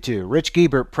 You too. Rich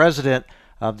Guebert, president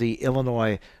of the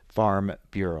Illinois Farm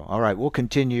Bureau. All right, we'll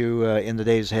continue in the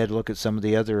days ahead, look at some of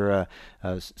the other,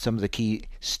 some of the key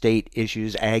state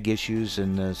issues, ag issues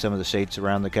in some of the states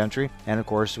around the country. And, of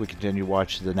course, we continue to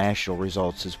watch the national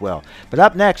results as well. But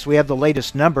up next, we have the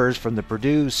latest numbers from the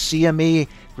Purdue CME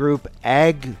Group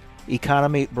Ag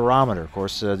Economy Barometer. Of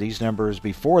course, these numbers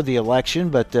before the election,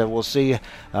 but we'll see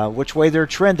which way they're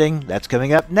trending. That's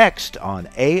coming up next on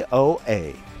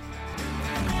AOA.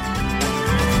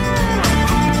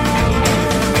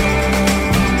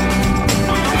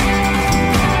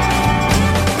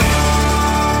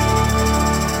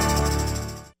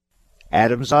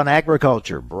 Adams on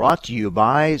Agriculture, brought to you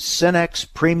by Cenex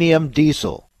Premium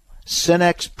Diesel.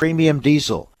 Cenex Premium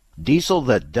Diesel, diesel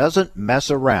that doesn't mess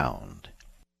around.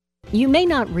 You may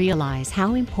not realize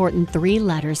how important 3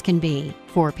 letters can be.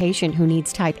 For a patient who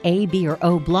needs type A, B, or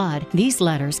O blood, these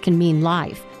letters can mean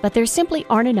life, but there simply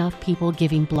aren't enough people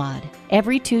giving blood.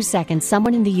 Every 2 seconds,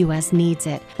 someone in the U.S. needs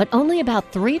it, but only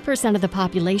about 3% of the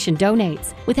population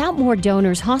donates. Without more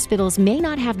donors, hospitals may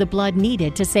not have the blood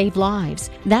needed to save lives.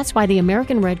 That's why the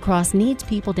American Red Cross needs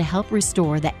people to help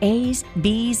restore the A's,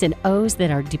 B's, and O's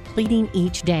that are depleting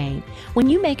each day. When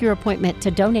you make your appointment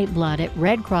to donate blood at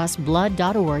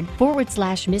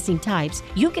redcrossblood.org/missing types,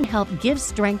 you can help give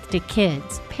strength to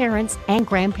kids, parents, and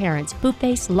grandparents who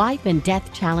face life and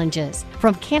death challenges.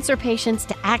 From cancer patients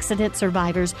to accident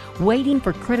survivors waiting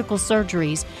for critical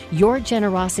surgeries, your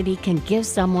generosity can give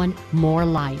someone more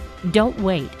life. Don't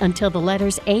wait until the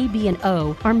letters A, B, and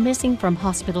O are missing from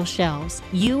hospital shelves.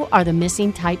 You are the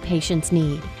missing type patients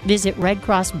need. Visit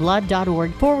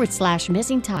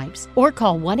redcrossblood.org/missing types or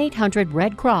call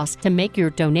 1-800-RED-CROSS to make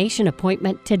your donation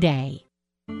appointment today.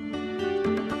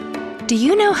 Do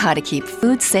you know how to keep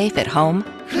food safe at home?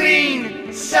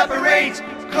 Clean, separate,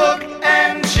 cook,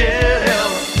 and chill.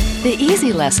 The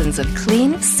easy lessons of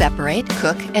clean, separate,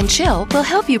 cook, and chill will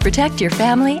help you protect your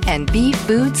family and be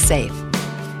food safe.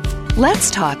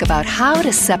 Let's talk about how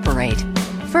to separate.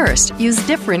 First, use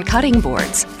different cutting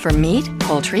boards for meat,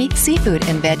 poultry, seafood,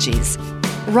 and veggies.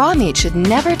 Raw meat should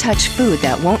never touch food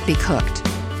that won't be cooked.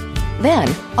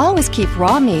 Then, always keep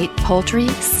raw meat, poultry,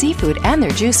 seafood, and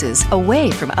their juices away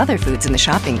from other foods in the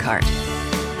shopping cart.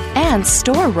 And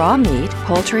store raw meat,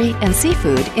 poultry, and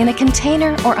seafood in a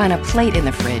container or on a plate in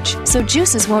the fridge so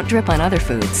juices won't drip on other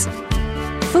foods.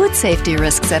 Food safety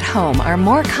risks at home are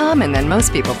more common than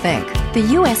most people think. The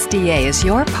USDA is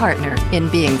your partner in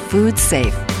being food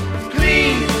safe.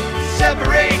 Clean,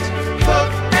 separate,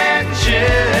 cook, and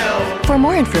chill. For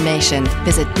more information,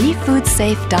 visit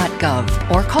befoodsafe.gov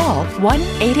or call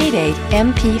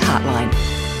 1-888-MP-HOTLINE.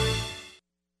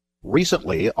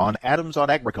 Recently on Adams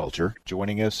on Agriculture,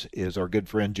 joining us is our good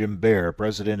friend Jim Baer,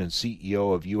 President and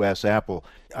CEO of U.S. Apple.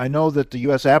 I know that the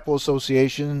U.S. Apple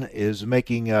Association is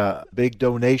making a big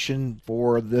donation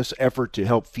for this effort to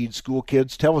help feed school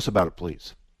kids. Tell us about it,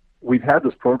 please. We've had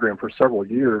this program for several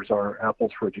years, our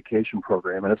Apples for Education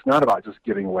program, and it's not about just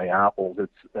giving away apples.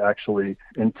 It's actually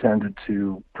intended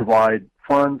to provide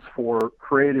funds for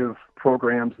creative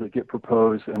programs that get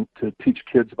proposed and to teach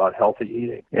kids about healthy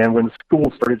eating. And when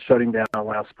schools started shutting down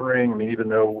last spring, I mean, even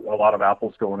though a lot of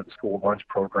apples go into the school lunch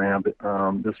program, this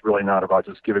is really not about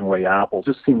just giving away apples.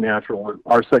 It just seemed natural.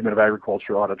 Our segment of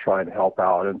agriculture ought to try and help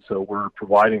out. And so we're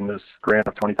providing this grant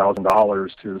of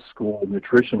 $20,000 to the School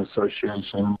Nutrition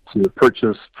Association to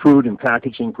purchase food and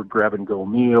packaging for grab-and-go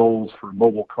meals, for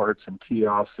mobile carts and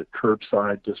kiosks at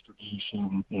curbside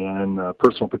distribution, and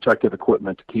personal protective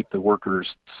equipment to keep the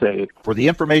workers safe. For the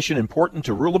information important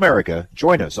to rural America,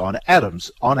 join us on Adams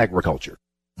on Agriculture.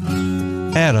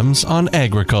 Adams on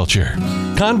Agriculture.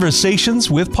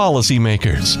 Conversations with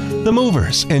policymakers, the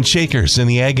movers and shakers in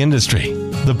the ag industry,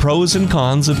 the pros and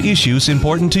cons of issues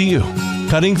important to you,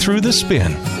 cutting through the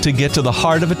spin to get to the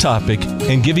heart of a topic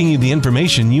and giving you the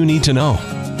information you need to know.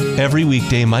 Every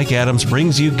weekday, Mike Adams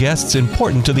brings you guests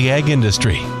important to the ag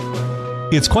industry.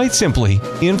 It's quite simply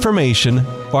information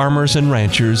farmers and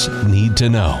ranchers need to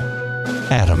know.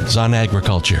 Adams on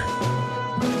Agriculture.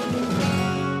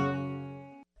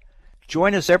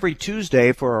 Join us every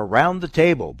Tuesday for Around the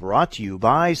Table, brought to you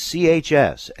by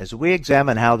CHS, as we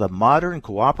examine how the modern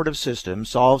cooperative system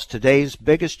solves today's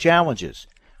biggest challenges.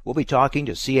 We'll be talking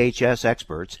to CHS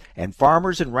experts and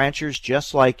farmers and ranchers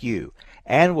just like you,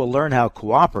 and we'll learn how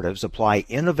cooperatives apply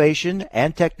innovation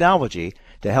and technology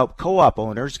to help co-op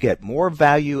owners get more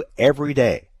value every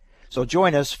day. So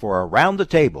join us for Around the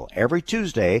Table every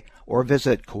Tuesday or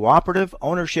visit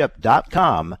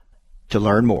cooperativeownership.com to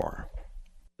learn more.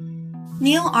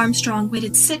 Neil Armstrong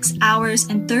waited 6 hours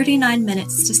and 39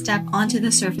 minutes to step onto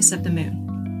the surface of the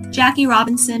moon. Jackie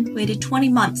Robinson waited 20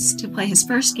 months to play his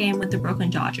first game with the Brooklyn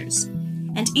Dodgers.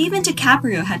 And even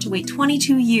DiCaprio had to wait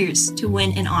 22 years to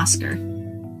win an Oscar.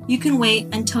 You can wait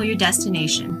until your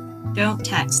destination. Don't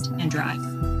text and drive.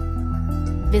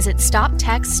 Visit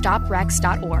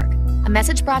StopTextStopWrecks.org. A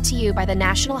message brought to you by the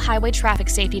National Highway Traffic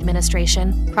Safety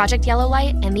Administration, Project Yellow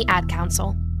Light, and the Ad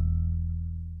Council.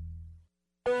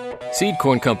 Seed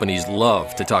corn companies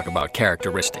love to talk about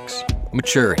characteristics,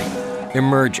 maturity,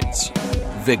 emergence,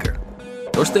 vigor.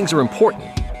 Those things are important,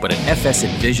 but at FS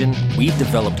Envision, we've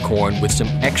developed corn with some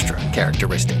extra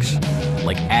characteristics,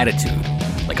 like attitude,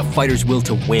 like a fighter's will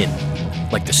to win,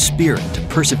 like the spirit to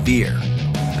persevere.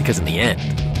 Because in the end,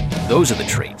 those are the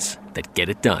traits that get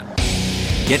it done.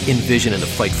 Get Envision in the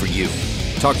fight for you.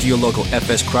 Talk to your local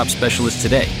FS crop specialist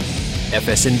today.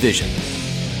 FS Envision.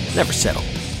 Never settle.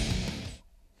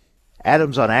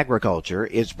 Adams on Agriculture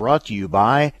is brought to you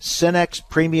by Cenex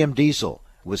Premium Diesel.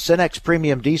 With Cenex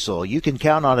Premium Diesel, you can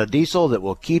count on a diesel that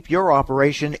will keep your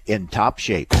operation in top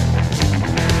shape.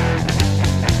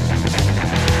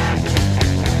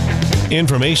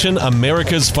 Information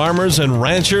America's farmers and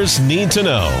ranchers need to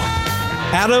know.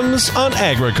 Adams on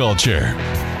Agriculture.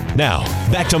 Now,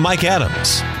 back to Mike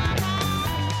Adams.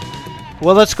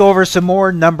 Well, let's go over some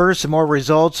more numbers, some more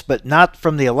results, but not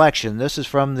from the election. This is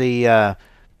from the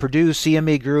Purdue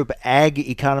CME Group Ag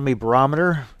Economy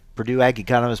Barometer, Purdue Ag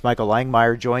economist Michael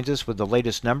Langemeier joins us with the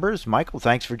latest numbers. Michael,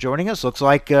 thanks for joining us. Looks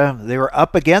like they were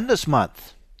up again this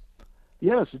month.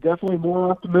 Yes, definitely more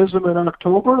optimism in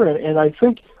October, and I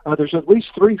think there's at least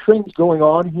three things going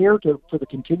on here for the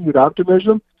continued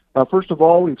optimism. First of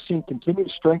all, we've seen continued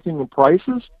strengthening in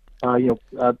prices.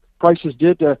 Prices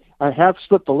did have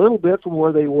slipped a little bit from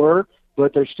where they were,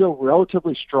 but they're still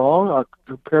relatively strong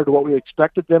compared to what we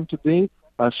expected them to be.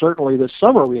 Certainly this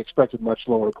summer we expected much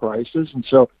lower prices, and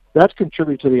so that's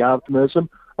contributed to the optimism.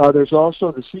 There's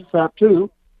also the CFAP2.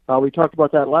 We talked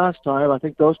about that last time. I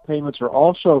think those payments are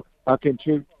also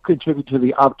contribute to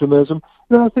the optimism.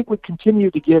 And I think we continue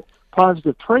to get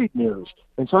positive trade news.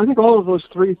 And so I think all of those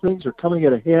three things are coming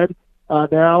at a head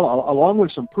now, along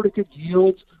with some pretty good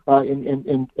yields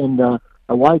in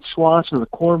wide swaths of the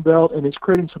Corn Belt, and it's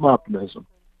creating some optimism.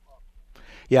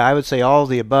 Yeah, I would say all of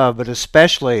the above, but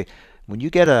especially when you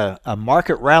get a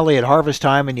market rally at harvest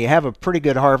time and you have a pretty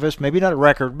good harvest, maybe not a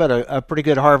record, but a pretty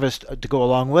good harvest to go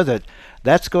along with it,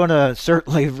 that's going to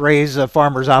certainly raise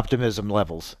farmers' optimism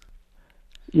levels.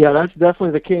 Yeah, that's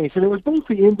definitely the case. And it was both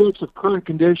the index of current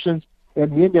conditions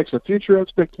and the index of future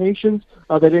expectations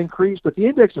that increased, but the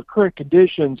index of current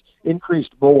conditions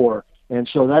increased more. And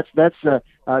so that's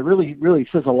really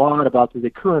says a lot about the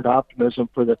current optimism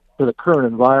for the current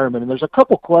environment. And there's a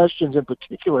couple questions in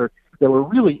particular that were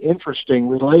really interesting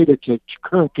related to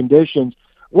current conditions.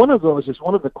 One of those is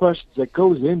one of the questions that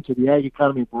goes into the Ag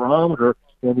Economy Barometer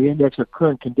and the Index of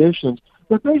Current Conditions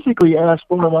that basically asks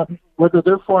whether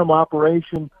their farm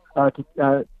operation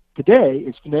today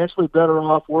is financially better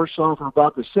off, worse off, or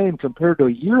about the same compared to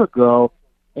a year ago.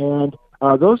 And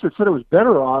those that said it was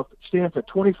better off stands at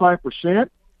 25%.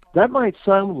 That might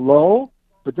sound low,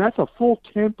 but that's a full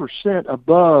 10%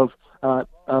 above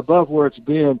where it's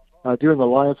been during the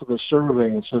life of the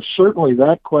survey. And so certainly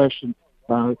that question,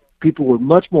 people were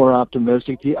much more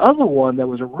optimistic. The other one that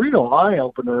was a real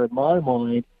eye-opener in my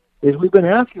mind is we've been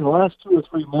asking the last 2 or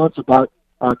 3 months about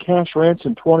cash rents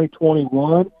in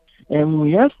 2021. And when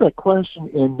we asked that question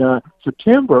in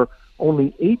September,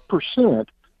 only 8%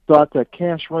 thought that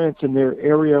cash rents in their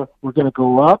area were going to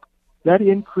go up. That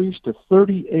increased to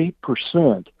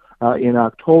 38% in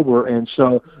October. And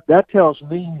so that tells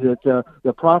me that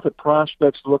the profit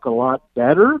prospects look a lot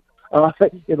better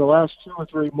in the last 2 or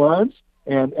 3 months.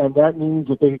 And that means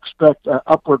that they expect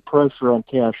upward pressure on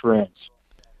cash rents.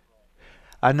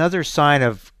 Another sign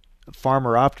of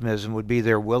farmer optimism would be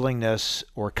their willingness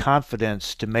or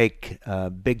confidence to make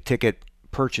big-ticket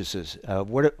purchases.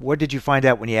 What did you find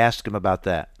out when you asked them about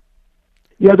that?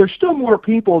 Yeah, there's still more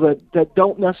people that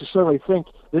don't necessarily think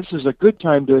this is a good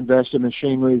time to invest in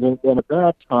machinery than a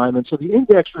bad time, and so the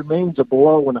index remains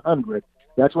below 100.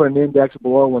 That's what an index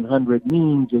below 100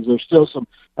 means, is there's still some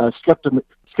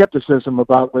skepticism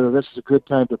about whether this is a good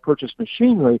time to purchase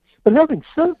machinery. But having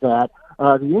said that,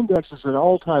 the index is at an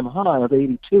all-time high of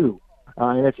 82,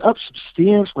 and it's up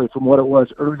substantially from what it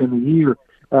was early in the year.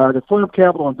 The Farm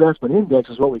Capital Investment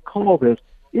Index is what we call this.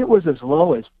 It was as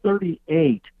low as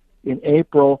 38 in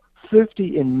April,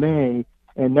 50 in May,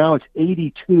 and now it's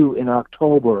 82 in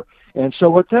October. And so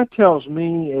what that tells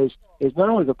me is not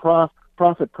only the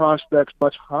profit prospects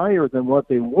much higher than what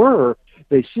they were,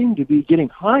 they seem to be getting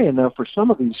high enough for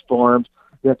some of these farms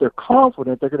that they're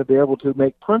confident they're going to be able to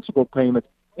make principal payments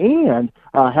and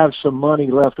have some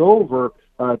money left over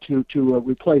to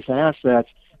replace assets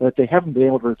that they haven't been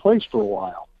able to replace for a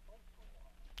while.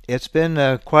 It's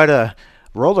been quite a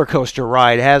roller coaster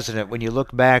ride, hasn't it, when you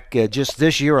look back just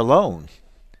this year alone?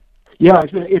 Yeah,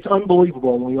 it's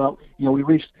unbelievable. We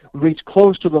reached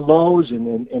close to the lows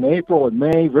in April and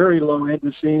May, very low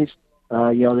indices.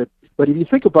 But if you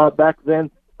think about back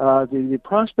then, the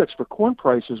prospects for corn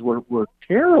prices were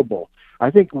terrible.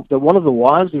 I think one of the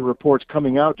WASDE reports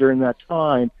coming out during that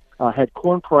time had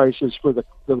corn prices for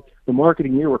the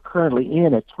marketing year we're currently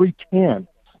in at 310.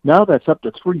 Now that's up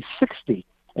to 360.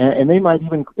 And they might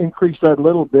even increase that a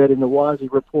little bit in the WASDE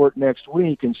report next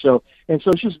week. And so it's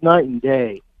just night and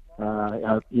day,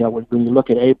 when you look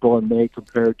at April and May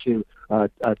compared to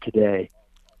today.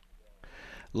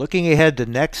 Looking ahead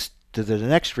to the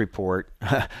next report,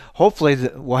 hopefully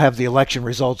we'll have the election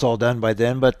results all done by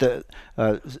then. But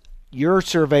your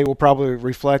survey will probably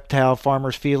reflect how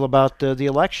farmers feel about the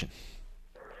election.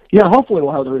 Yeah, hopefully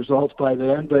we'll have the results by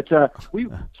then. But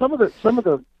some of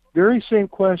the very same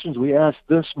questions we asked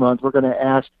this month, we're going to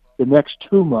ask the next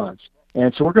 2 months.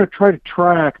 And so we're going to try to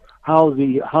track how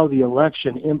the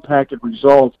election impacted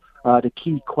results to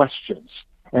key questions.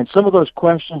 And some of those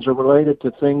questions are related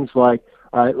to things like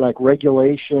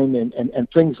regulation and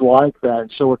things like that.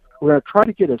 And so we're going to try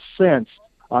to get a sense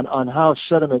on how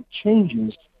sentiment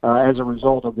changes as a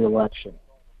result of the election.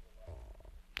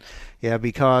 Yeah,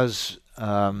 because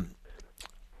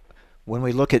when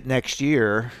we look at next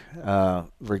year,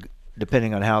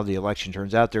 depending on how the election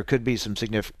turns out, there could be some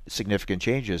significant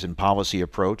changes in policy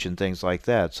approach and things like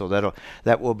that. So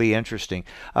that will be interesting.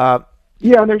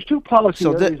 Yeah, and there's two policy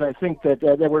areas I think that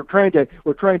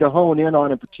we're trying to hone in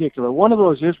on in particular. One of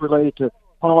those is related to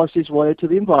policies related to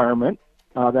the environment.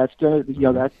 That's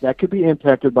that could be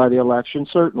impacted by the election,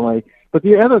 certainly. But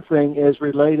the other thing is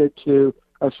related to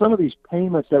some of these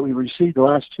payments that we received the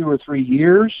last 2 or 3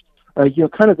 years.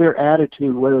 Kind of their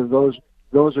attitude, whether those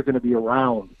are going to be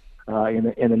around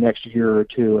in the next year or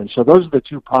two. And so those are the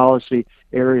two policy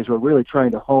areas we're really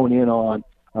trying to hone in on,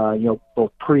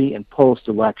 both pre and post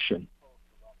election.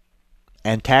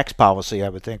 And tax policy, I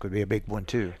would think, would be a big one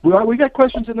too. Well, we got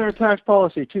questions in there on tax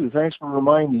policy too. Thanks for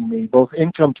reminding me. Both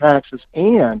income taxes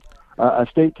and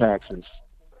estate taxes.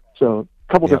 So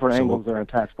a couple different angles there on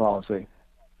tax policy.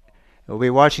 We'll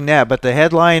be watching that. But the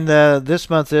headline this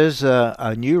month is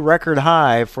a new record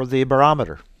high for the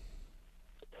barometer.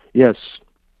 Yes.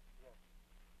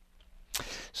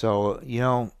 So,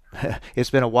 it's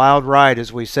been a wild ride,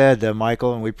 as we said,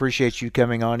 Michael, and we appreciate you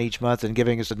coming on each month and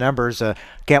giving us the numbers.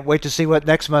 Can't wait to see what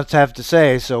next month's have to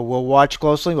say, so we'll watch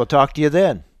closely. We'll talk to you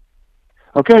then.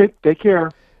 Okay, take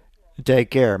care.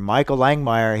 Take care. Michael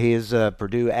Langemeier, he is a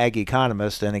Purdue ag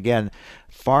economist, and again,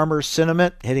 farmer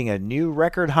sentiment hitting a new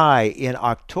record high in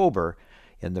October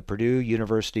in the Purdue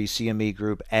University CME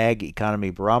Group Ag Economy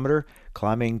Barometer,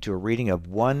 climbing to a reading of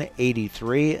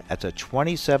 183. That's a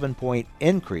 27-point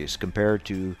increase compared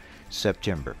to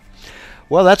September.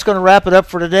 Well, that's going to wrap it up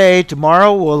for today.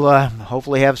 Tomorrow we'll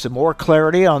hopefully have some more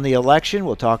clarity on the election.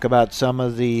 We'll talk about some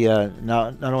of the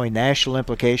not only national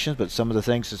implications, but some of the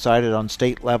things decided on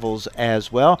state levels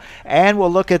as well. And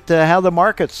we'll look at how the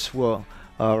markets will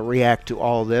react to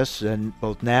all this, and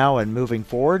both now and moving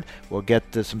forward. We'll get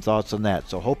some thoughts on that.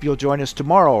 So hope you'll join us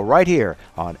tomorrow right here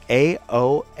on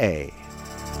AOA.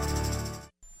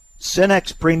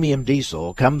 Cenex Premium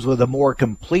Diesel comes with a more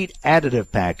complete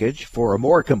additive package for a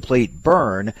more complete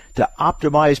burn to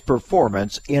optimize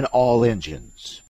performance in all engines.